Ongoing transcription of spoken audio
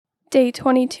Day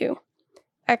 22.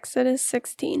 Exodus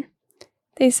 16.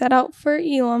 They set out for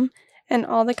Elim, and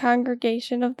all the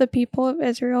congregation of the people of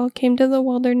Israel came to the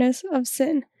wilderness of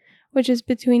Sin, which is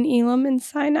between Elim and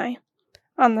Sinai,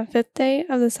 on the 5th day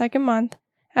of the 2nd month,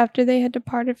 after they had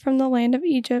departed from the land of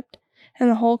Egypt. And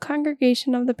the whole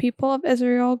congregation of the people of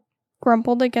Israel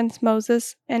grumbled against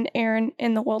Moses and Aaron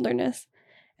in the wilderness.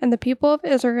 And the people of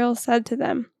Israel said to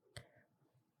them,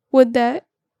 "Would that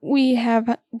we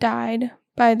have died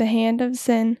by the hand of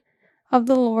sin of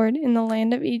the Lord in the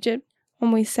land of Egypt,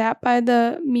 when we sat by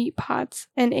the meat pots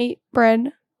and ate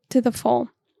bread to the full.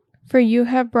 For you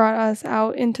have brought us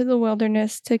out into the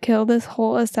wilderness to kill this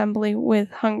whole assembly with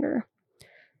hunger."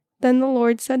 Then the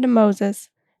Lord said to Moses,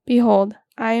 "Behold,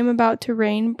 I am about to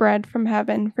rain bread from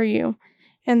heaven for you,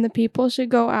 and the people should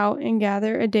go out and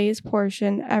gather a day's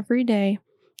portion every day,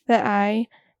 that I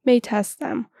may test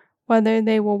them, whether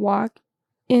they will walk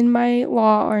in my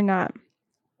law or not.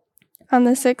 On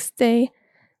the 6th day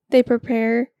they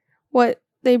prepare what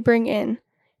they bring in.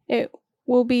 It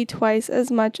will be twice as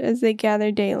much as they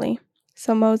gather daily."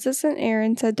 So Moses and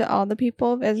Aaron said to all the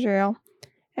people of Israel,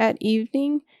 "At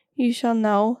evening you shall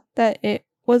know that it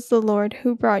was the Lord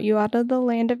who brought you out of the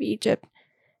land of Egypt,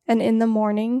 and in the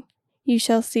morning you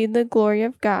shall see the glory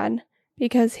of God,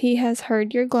 because he has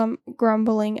heard your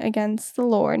grumbling against the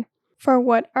Lord. For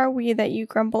what are we that you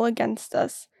grumble against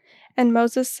us?" And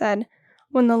Moses said,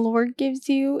 "When the Lord gives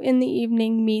you in the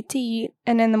evening meat to eat,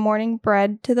 and in the morning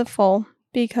bread to the full,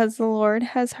 because the Lord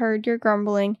has heard your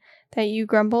grumbling, that you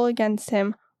grumble against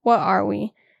him, what are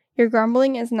we? Your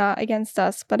grumbling is not against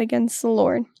us, but against the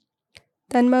Lord."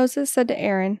 Then Moses said to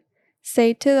Aaron,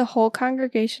 "Say to the whole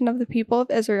congregation of the people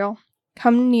of Israel,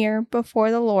 'Come near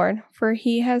before the Lord, for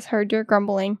he has heard your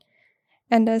grumbling.'"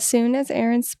 And as soon as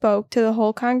Aaron spoke to the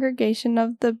whole congregation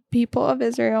of the people of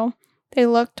Israel, they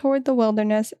looked toward the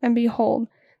wilderness, and behold,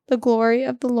 the glory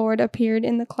of the Lord appeared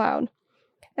in the cloud.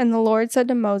 And the Lord said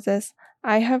to Moses,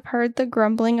 "I have heard the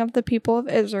grumbling of the people of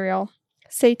Israel.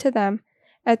 Say to them,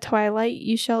 at twilight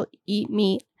you shall eat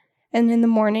meat, and in the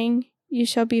morning you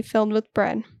shall be filled with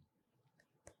bread.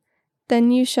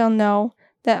 Then you shall know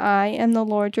that I am the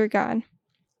Lord your God."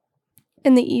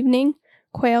 In the evening,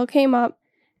 quail came up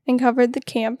and covered the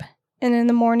camp, and in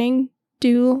the morning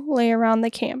dew lay around the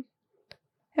camp.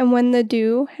 And when the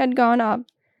dew had gone up,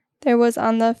 there was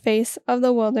on the face of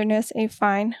the wilderness a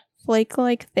fine,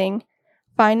 flake-like thing,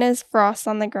 fine as frost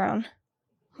on the ground.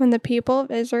 When the people of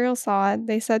Israel saw it,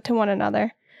 they said to one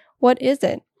another, "What is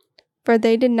it?" For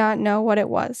they did not know what it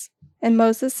was. And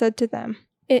Moses said to them,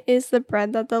 "It is the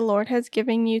bread that the Lord has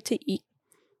given you to eat.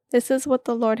 This is what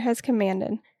the Lord has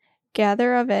commanded.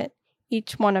 Gather of it,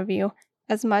 each one of you,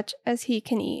 as much as he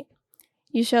can eat.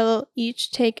 You shall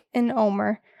each take an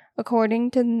omer, according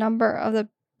to the number of the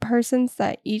persons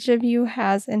that each of you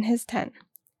has in his tent."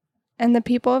 And the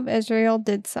people of Israel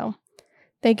did so.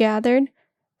 They gathered,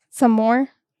 some more,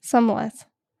 some less.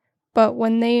 But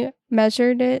when they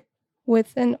measured it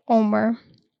with an omer,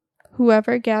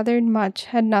 whoever gathered much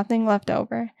had nothing left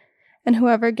over, and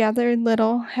whoever gathered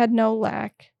little had no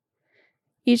lack.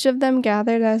 Each of them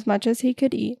gathered as much as he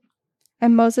could eat.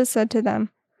 And Moses said to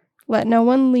them, "Let no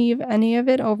one leave any of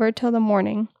it over till the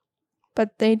morning."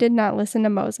 But they did not listen to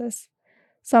Moses.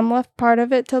 Some left part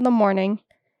of it till the morning,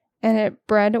 and it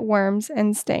bred worms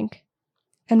and stank.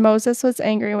 And Moses was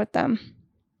angry with them.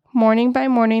 Morning by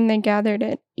morning they gathered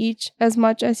it, each as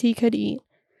much as he could eat.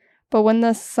 But when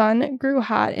the sun grew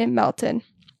hot, it melted.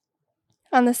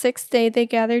 On the 6th day they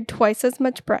gathered twice as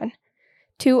much bread,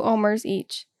 2 omers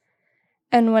each.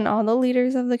 And when all the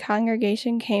leaders of the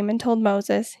congregation came and told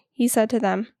Moses, he said to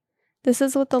them, "This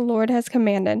is what the Lord has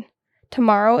commanded.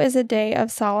 Tomorrow is a day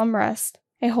of solemn rest,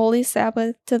 a holy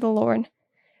Sabbath to the Lord.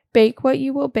 Bake what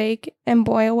you will bake, and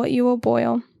boil what you will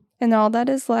boil, and all that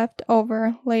is left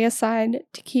over lay aside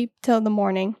to keep till the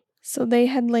morning." So they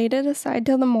had laid it aside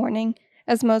till the morning,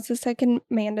 as Moses had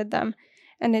commanded them,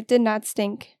 and it did not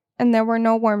stink, and there were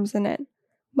no worms in it.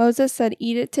 Moses said,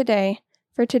 "Eat it today,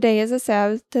 for today is a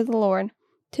Sabbath to the Lord.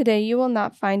 Today you will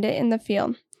not find it in the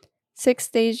field. 6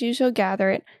 days you shall gather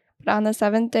it, but on the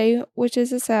 7th day, which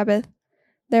is a Sabbath,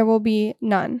 there will be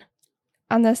none."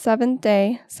 On the 7th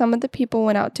day some of the people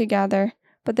went out to gather,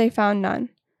 but they found none.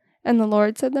 And the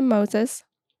Lord said to Moses,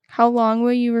 "How long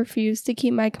will you refuse to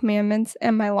keep my commandments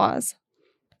and my laws?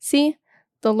 See,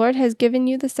 the Lord has given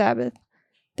you the Sabbath.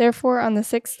 Therefore on the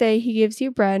 6th day he gives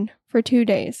you bread for 2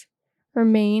 days.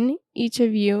 Remain each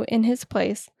of you in his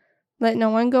place. Let no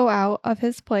one go out of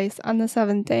his place on the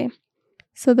 7th day."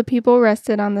 So the people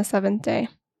rested on the 7th day.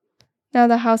 Now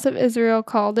the house of Israel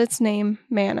called its name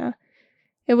manna.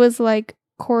 It was like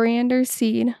coriander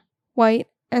seed, white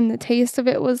and the taste of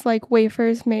it was like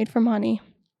wafers made from honey.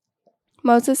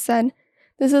 Moses said,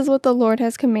 "This is what the Lord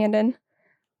has commanded.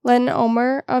 Let an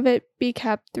omer of it be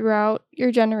kept throughout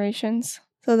your generations,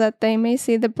 so that they may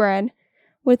see the bread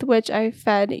with which I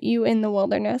fed you in the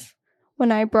wilderness,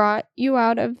 when I brought you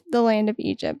out of the land of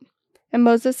Egypt." And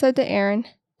Moses said to Aaron,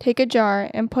 "Take a jar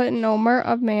and put an omer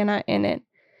of manna in it,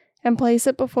 and place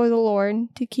it before the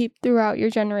Lord to keep throughout your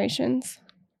generations."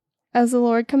 As the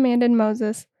Lord commanded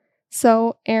Moses,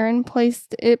 so Aaron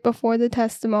placed it before the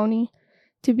testimony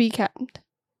to be kept.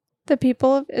 The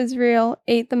people of Israel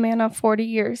ate the manna 40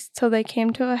 years, till they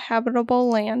came to a habitable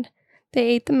land. They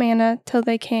ate the manna till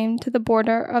they came to the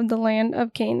border of the land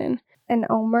of Canaan. An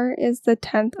omer is the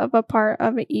 10th of a part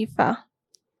of an ephah.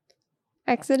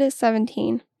 Exodus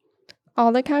 17.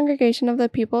 All the congregation of the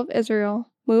people of Israel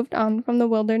moved on from the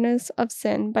wilderness of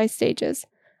Sin by stages,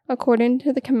 according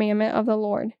to the commandment of the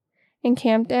Lord,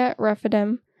 encamped at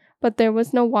Rephidim, but there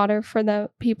was no water for the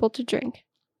people to drink.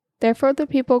 Therefore the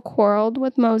people quarreled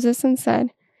with Moses and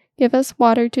said, "Give us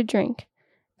water to drink."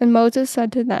 And Moses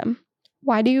said to them,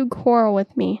 "Why do you quarrel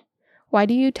with me? Why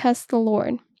do you test the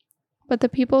Lord?" But the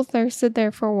people thirsted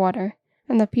there for water,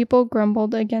 and the people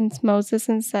grumbled against Moses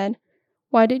and said,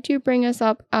 "Why did you bring us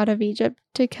up out of Egypt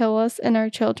to kill us and our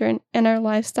children and our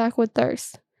livestock with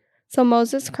thirst?" So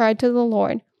Moses cried to the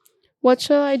Lord, "What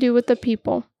shall I do with the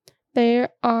people? They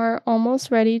are almost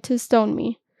ready to stone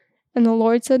me." And the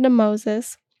Lord said to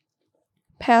Moses,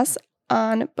 "Pass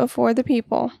on before the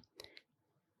people,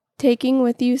 taking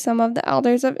with you some of the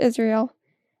elders of Israel,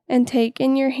 and take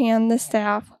in your hand the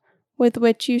staff with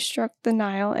which you struck the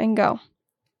Nile, and go.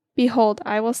 Behold,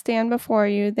 I will stand before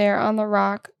you there on the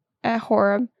rock at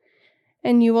Horeb,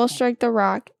 and you will strike the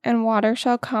rock, and water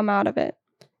shall come out of it,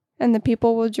 and the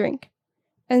people will drink."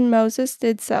 And Moses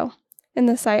did so, in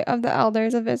the sight of the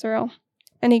elders of Israel.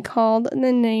 And he called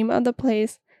the name of the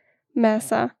place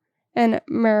Massah and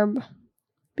Merib,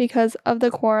 because of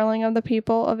the quarreling of the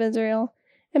people of Israel,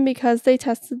 and because they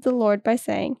tested the Lord by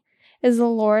saying, "Is the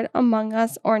Lord among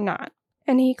us or not?"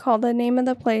 And he called the name of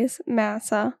the place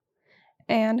Massah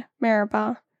and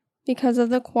Meribah, because of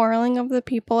the quarreling of the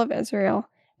people of Israel,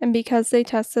 and because they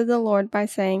tested the Lord by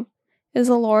saying, "Is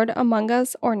the Lord among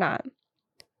us or not?"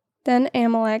 Then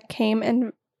Amalek came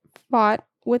and fought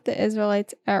with the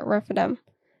Israelites at Rephidim.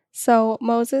 So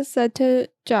Moses said to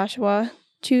Joshua,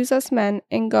 "Choose us men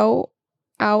and go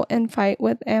out and fight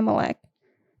with Amalek.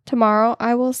 Tomorrow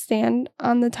I will stand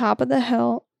on the top of the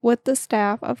hill with the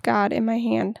staff of God in my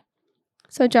hand."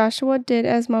 So Joshua did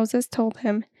as Moses told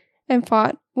him, and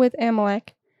fought with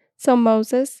Amalek. So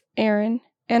Moses, Aaron,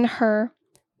 and Hur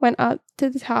went up to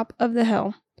the top of the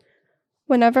hill.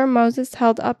 Whenever Moses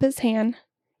held up his hand,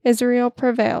 Israel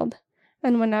prevailed,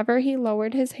 and whenever he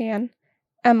lowered his hand,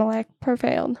 Amalek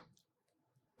prevailed.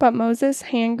 But Moses'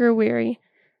 hand grew weary,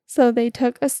 so they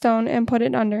took a stone and put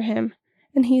it under him,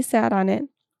 and he sat on it,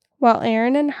 while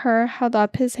Aaron and Hur held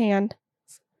up his hand,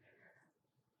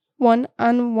 one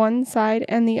on one side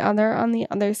and the other on the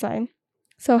other side.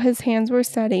 So his hands were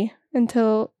steady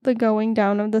until the going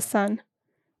down of the sun.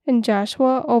 And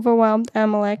Joshua overwhelmed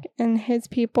Amalek and his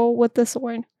people with the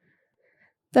sword.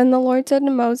 Then the Lord said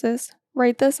to Moses,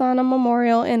 "Write this on a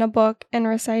memorial in a book and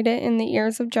recite it in the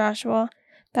ears of Joshua,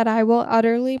 that I will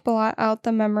utterly blot out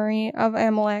the memory of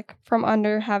Amalek from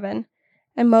under heaven."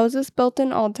 And Moses built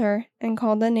an altar and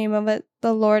called the name of it,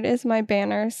 "The Lord is my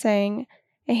banner," saying,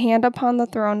 "A hand upon the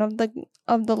throne of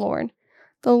the Lord.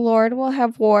 The Lord will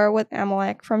have war with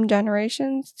Amalek from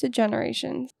generations to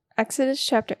generations." Exodus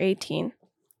chapter 18.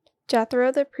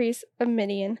 Jethro the priest of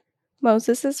Midian,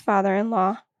 Moses'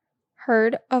 father-in-law,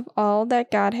 heard of all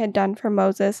that God had done for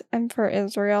Moses and for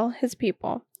Israel his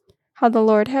people, how the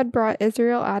Lord had brought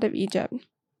Israel out of Egypt.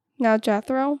 Now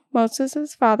Jethro,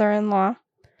 Moses' father-in-law,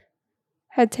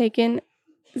 had taken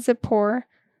Zipporah,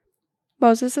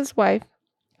 Moses' wife,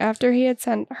 after he had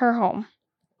sent her home,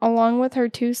 along with her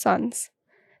 2 sons.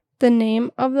 The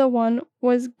name of the one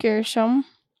was Gershom,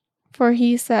 for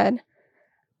he said,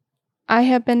 "I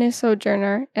have been a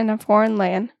sojourner in a foreign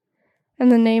land."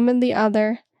 And the name of the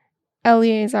other,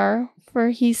 Eleazar, for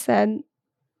he said,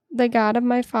 "The God of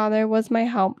my father was my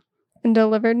help, and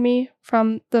delivered me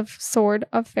from the sword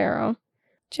of Pharaoh."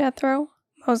 Jethro,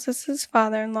 Moses'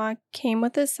 father-in-law, came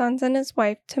with his sons and his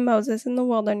wife to Moses in the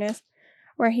wilderness,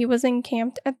 where he was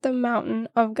encamped at the mountain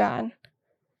of God.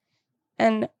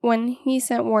 And when he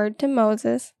sent word to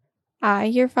Moses, "I,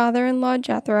 your father-in-law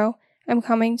Jethro, am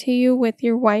coming to you with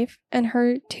your wife and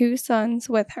her 2 sons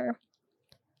with her,"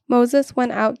 Moses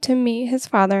went out to meet his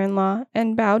father-in-law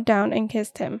and bowed down and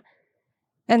kissed him.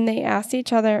 And they asked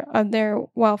each other of their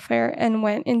welfare and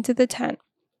went into the tent.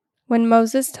 When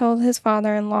Moses told his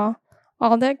father-in-law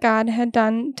all that God had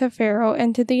done to Pharaoh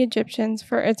and to the Egyptians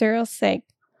for Israel's sake,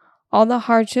 all the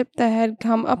hardship that had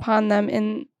come upon them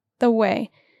in the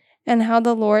way, and how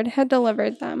the Lord had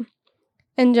delivered them.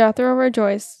 And Jethro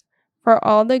rejoiced for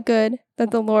all the good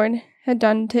that the Lord had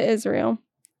done to Israel,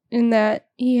 in that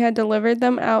he had delivered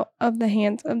them out of the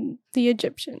hands of the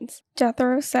Egyptians.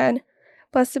 Jethro said,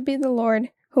 "Blessed be the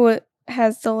Lord, who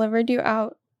has delivered you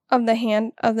out of the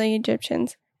hand of the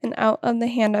Egyptians, and out of the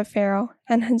hand of Pharaoh,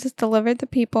 and has delivered the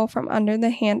people from under the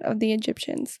hand of the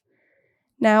Egyptians.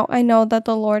 Now I know that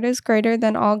the Lord is greater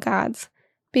than all gods,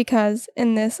 because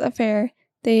in this affair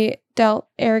they dealt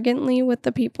arrogantly with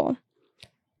the people."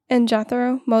 And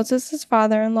Jethro, Moses'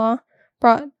 father-in-law,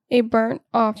 brought a burnt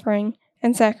offering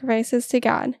and sacrifices to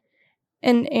God.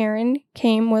 And Aaron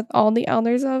came with all the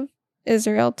elders of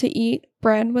Israel to eat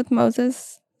bread with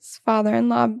Moses'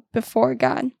 father-in-law before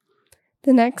God.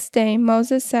 The next day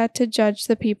Moses sat to judge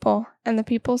the people, and the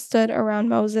people stood around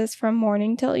Moses from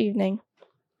morning till evening.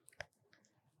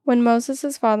 When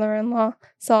Moses' father-in-law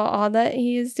saw all that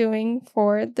he is doing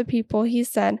for the people, he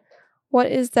said,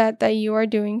 "What is that you are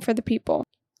doing for the people?"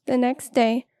 The next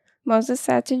day Moses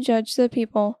sat to judge the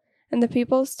people, and the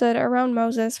people stood around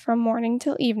Moses from morning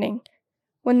till evening.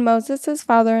 When Moses'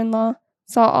 father-in-law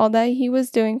saw all that he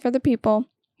was doing for the people,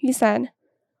 he said,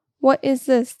 "What is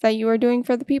this that you are doing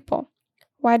for the people?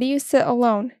 Why do you sit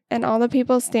alone, and all the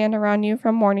people stand around you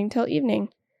from morning till evening?"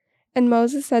 And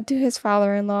Moses said to his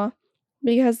father-in-law,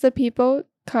 "Because the people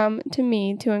come to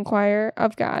me to inquire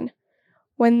of God.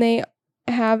 When they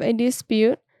have a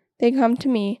dispute, they come to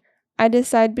me. I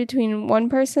decide between one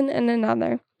person and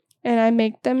another, and I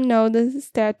make them know the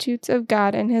statutes of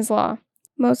God and his law."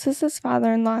 Moses'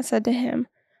 father-in-law said to him,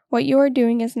 "What you are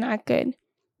doing is not good.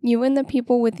 You and the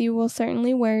people with you will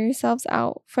certainly wear yourselves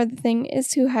out, for the thing is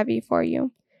too heavy for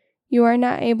you. You are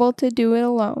not able to do it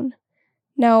alone.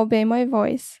 Now obey my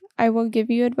voice. I will give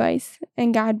you advice,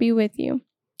 and God be with you.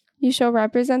 You shall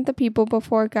represent the people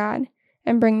before God,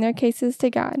 and bring their cases to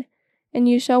God. And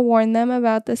you shall warn them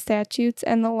about the statutes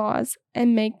and the laws,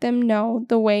 and make them know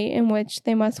the way in which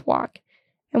they must walk,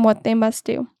 and what they must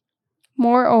do.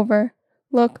 Moreover,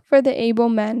 look for the able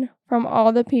men from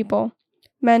all the people,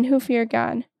 men who fear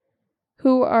God,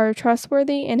 who are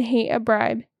trustworthy and hate a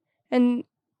bribe, and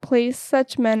place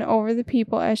such men over the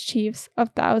people as chiefs of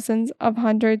thousands, of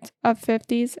hundreds, of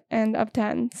fifties, and of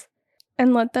tens.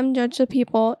 And let them judge the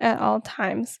people at all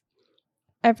times.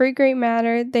 Every great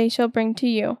matter they shall bring to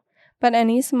you, but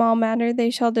any small matter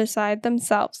they shall decide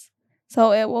themselves.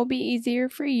 So it will be easier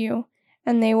for you,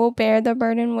 and they will bear the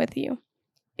burden with you.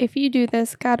 If you do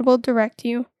this, God will direct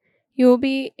you. You will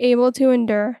be able to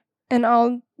endure, and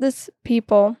all this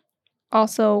people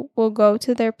also will go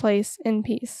to their place in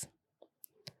peace."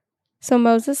 So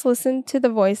Moses listened to the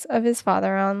voice of his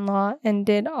father-in-law and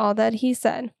did all that he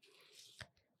said.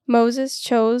 Moses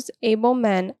chose able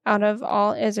men out of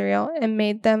all Israel and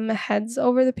made them heads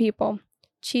over the people,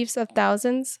 chiefs of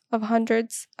thousands, of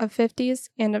hundreds, of fifties,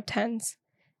 and of tens.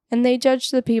 And they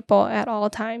judged the people at all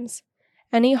times.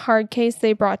 Any hard case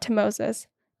they brought to Moses,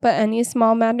 but any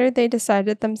small matter they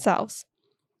decided themselves.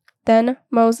 Then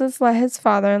Moses let his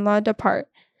father-in-law depart,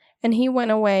 and he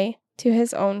went away to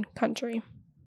his own country.